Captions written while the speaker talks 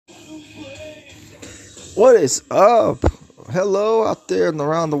What is up? Hello out there and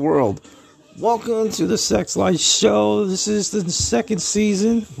around the world. Welcome to the Sex Life Show. This is the second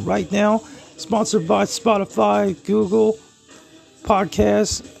season right now, sponsored by Spotify, Google,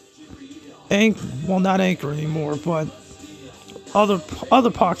 Podcasts, not Anchor anymore, but other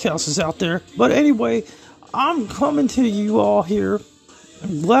podcasts is out there. But anyway, I'm coming to you all here.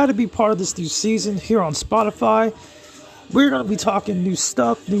 I'm glad to be part of this new season here on Spotify. We're going to be talking new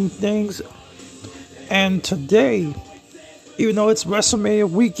stuff, new things. And today, even though it's WrestleMania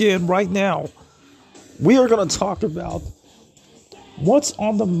weekend right now, we are going to talk about what's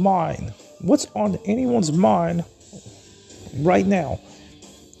on the mind. What's on anyone's mind right now?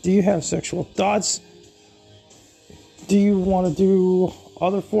 Do you have sexual thoughts? Do you want to do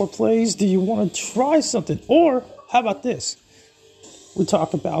other foreplays? Do you want to try something? Or how about this? We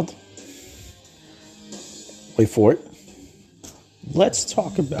talk about, wait for it. Let's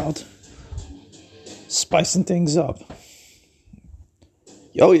talk about spicing things up.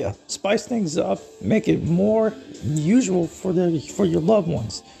 Oh yeah, spice things up, make it more usual for your loved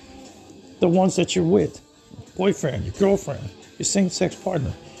ones, the ones that you're with, boyfriend, your girlfriend, your same-sex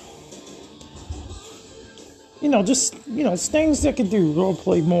partner. Just things that can do role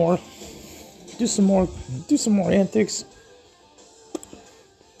play more, do some more antics.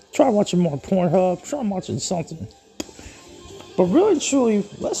 Try watching more Pornhub. Try watching something. But really, truly,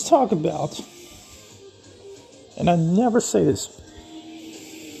 let's talk about. And I never say this.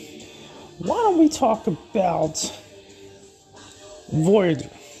 Why don't we talk about Voyager?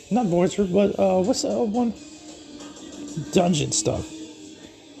 Not Voyager, but what's the other one? Dungeon stuff.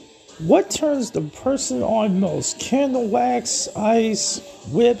 What turns the person on most? Candle wax, ice,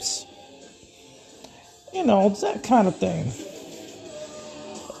 whips, that kind of thing.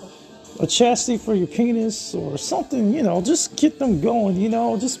 A chastity for your penis or something, just get them going,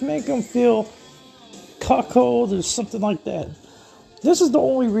 just make them feel Cuckold or something like that. This is the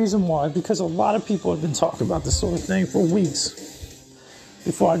only reason why, because a lot of people have been talking about this sort of thing for weeks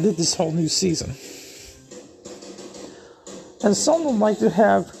before I did this whole new season. And some would like to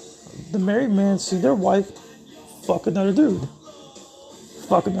have the married man see their wife fuck another dude.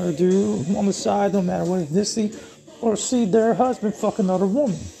 Fuck another dude on the side, no matter what ethnicity, or see their husband fuck another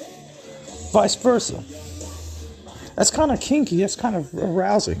woman. Vice versa. That's kind of kinky, that's kind of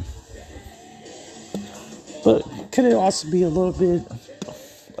arousing. But could it also be a little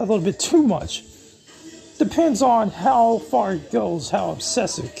bit too much? Depends on how far it goes, how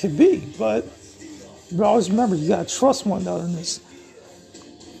obsessive it can be. But you always remember, you gotta trust one another in this.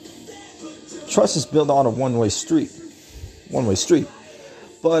 Trust is built on a one-way street.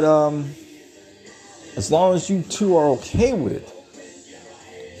 But as long as you two are okay with it,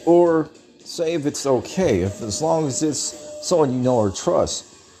 or say if it's okay, as long as it's someone you know or trust.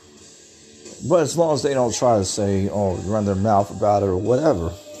 But as long as they don't try to say, run their mouth about it or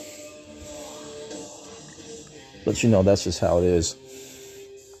whatever. But that's just how it is.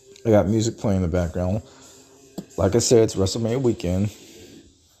 I got music playing in the background. Like I said, it's WrestleMania weekend.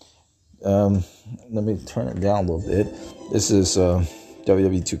 Let me turn it down a little bit. This is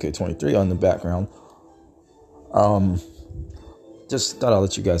WWE 2K23 on the background. Just thought I'd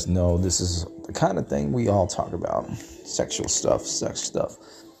let you guys know this is the kind of thing we all talk about. Sexual stuff, sex stuff.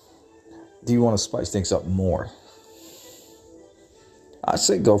 Do you want to spice things up more? I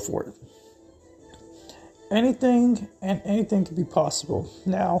say go for it. Anything can be possible.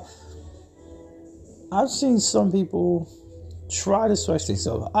 Now, I've seen some people try to spice things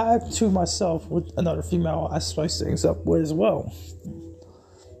up. I too myself, with another female, I spice things up with as well.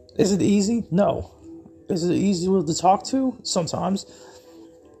 Is it easy? No. Is it easy to talk to? Sometimes.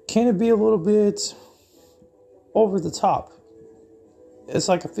 Can it be a little bit over the top? It's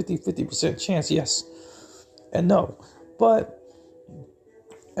like a 50% chance, yes and no. But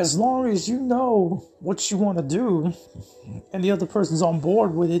as long as you know what you want to do and the other person's on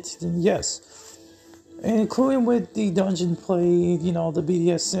board with it, then yes. And including with the dungeon play, the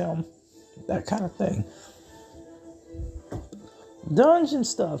BDSM, that kind of thing. Dungeon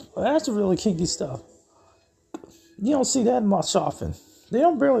stuff, that's the really kinky stuff. You don't see that much often. They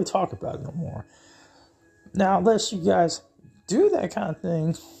don't barely talk about it no more. Now, unless you guys do that kind of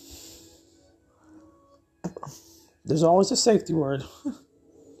thing, there's always a safety word.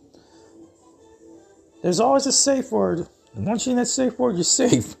 There's always a safe word. And once you're in that safe word, you're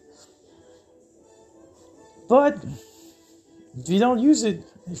safe. But if you don't use it,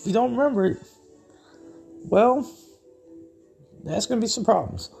 if you don't remember it, well, that's going to be some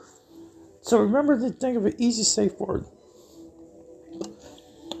problems. So remember to think of an easy safe word.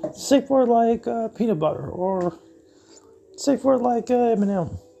 Safe word like peanut butter, or safe word like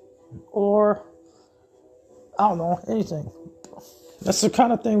M&M, or I don't know, anything. That's the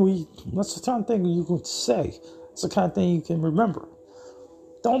kind of thing you can say. It's the kind of thing you can remember.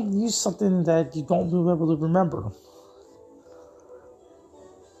 Don't use something that you don't remember to remember.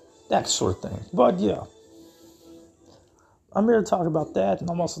 That sort of thing. But yeah, I'm here to talk about that, and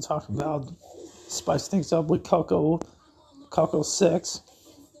I'm also talking about spice things up with Cuckold sex,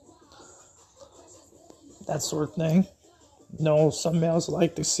 that sort of thing. You know, some males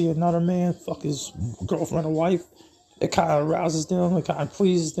like to see another man fuck his girlfriend or wife. It kind of arouses them. It kind of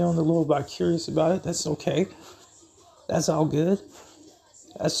pleases them. They're a little bit curious about it. That's okay. That's all good.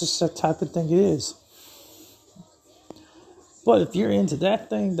 That's just that type of thing it is. But if you're into that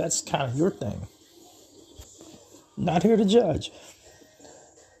thing, that's kind of your thing. Not here to judge.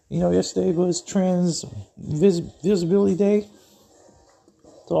 You know, yesterday was Trans Visibility Day.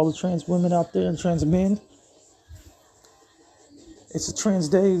 To all the trans women out there and trans men. It's a trans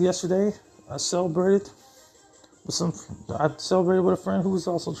day yesterday. I celebrated with a friend who was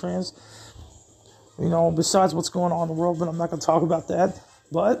also trans. You know, besides what's going on in the world, but I'm not going to talk about that.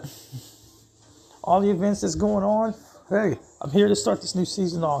 But all the events that's going on, hey, I'm here to start this new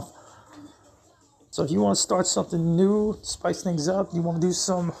season off. So if you want to start something new, spice things up, you want to do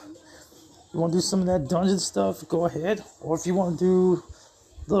some of that dungeon stuff, go ahead. Or if you want to do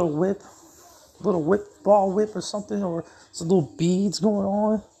little ball whip or something, or some little beads going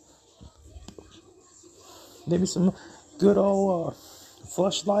on, maybe some good old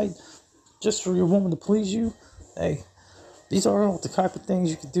fleshlight just for your woman to please you. Hey, these are all the type of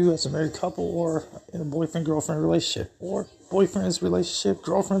things you can do as a married couple or in a boyfriend-girlfriend relationship, or boyfriend's relationship,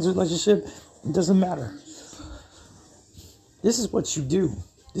 girlfriend's relationship. It doesn't matter. This is what you do.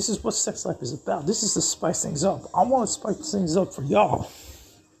 This is what sex life is about. This is to spice things up. I want to spice things up for y'all.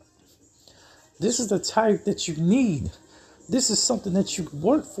 This is the type that you need. This is something that you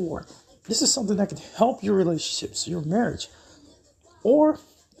work for. This is something that can help your relationships, your marriage. Or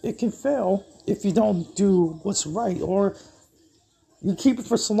it can fail if you don't do what's right, or you keep it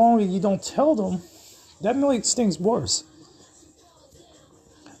for so long and you don't tell them. That makes things worse.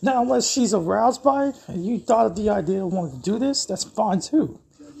 Now, unless she's aroused by it and you thought of the idea of wanting to do this, that's fine too.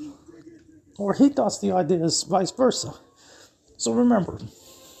 Or he thought the idea is vice versa. So remember,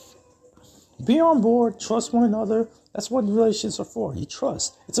 be on board, trust one another. That's what relationships are for. You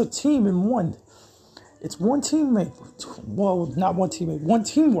trust. It's a team in one. It's one teammate. Well, not one teammate, one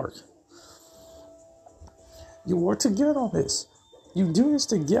teamwork. You work together on this. You do this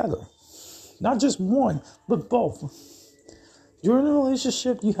together. Not just one, but both. You're in a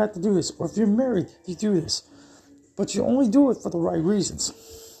relationship, you have to do this. Or if you're married, you do this. But you only do it for the right reasons.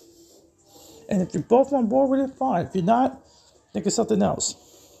 And if you're both on board with it, fine. If you're not, think of something else.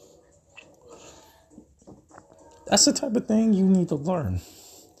 That's the type of thing you need to learn.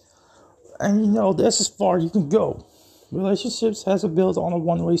 And you know, that's as far you can go. Relationships has to build on a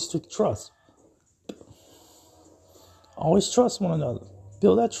one-way street trust. Always trust one another.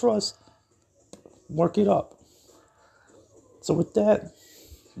 Build that trust. Work it up. So with that,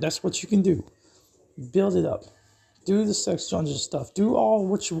 that's what you can do. Build it up. Do the sex dungeon stuff. Do all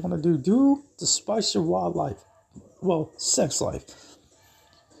what you want to do. Do to spice your wild life. Well, sex life.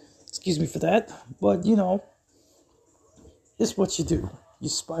 Excuse me for that. But, you know, it's what you do. You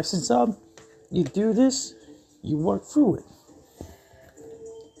spice it up. You do this. You work through it.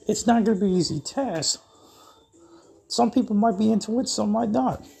 It's not going to be an easy task. Some people might be into it. Some might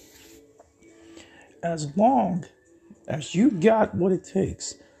not. As long as you got what it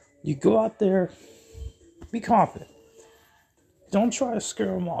takes, you go out there, be confident. Don't try to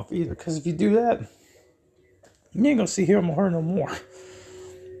scare them off either, because if you do that, you ain't gonna see him or her no more.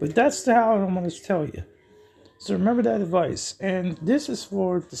 But that's how I'm gonna tell you. So remember that advice. And this is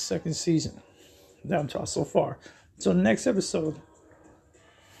for the second season that I'm taught so far. So the next episode,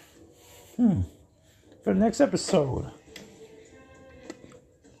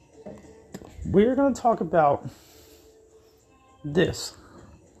 we're gonna talk about this.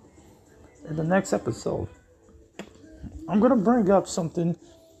 In the next episode, I'm going to bring up something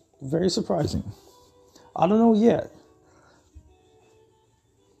very surprising. I don't know yet.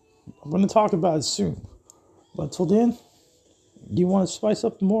 I'm going to talk about it soon. But until then, you want to spice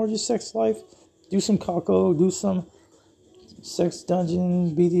up more of your sex life? Do some cuckold, do some sex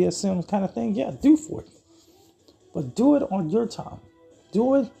dungeon, BDSM kind of thing? Yeah, do for it. But do it on your time.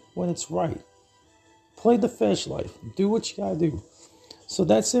 Do it when it's right. Play the fetish life. Do what you got to do. So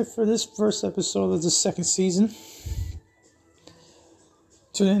that's it for this first episode of the second season.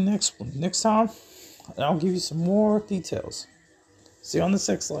 Tune in next time, and I'll give you some more details. See you on the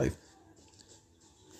sex life.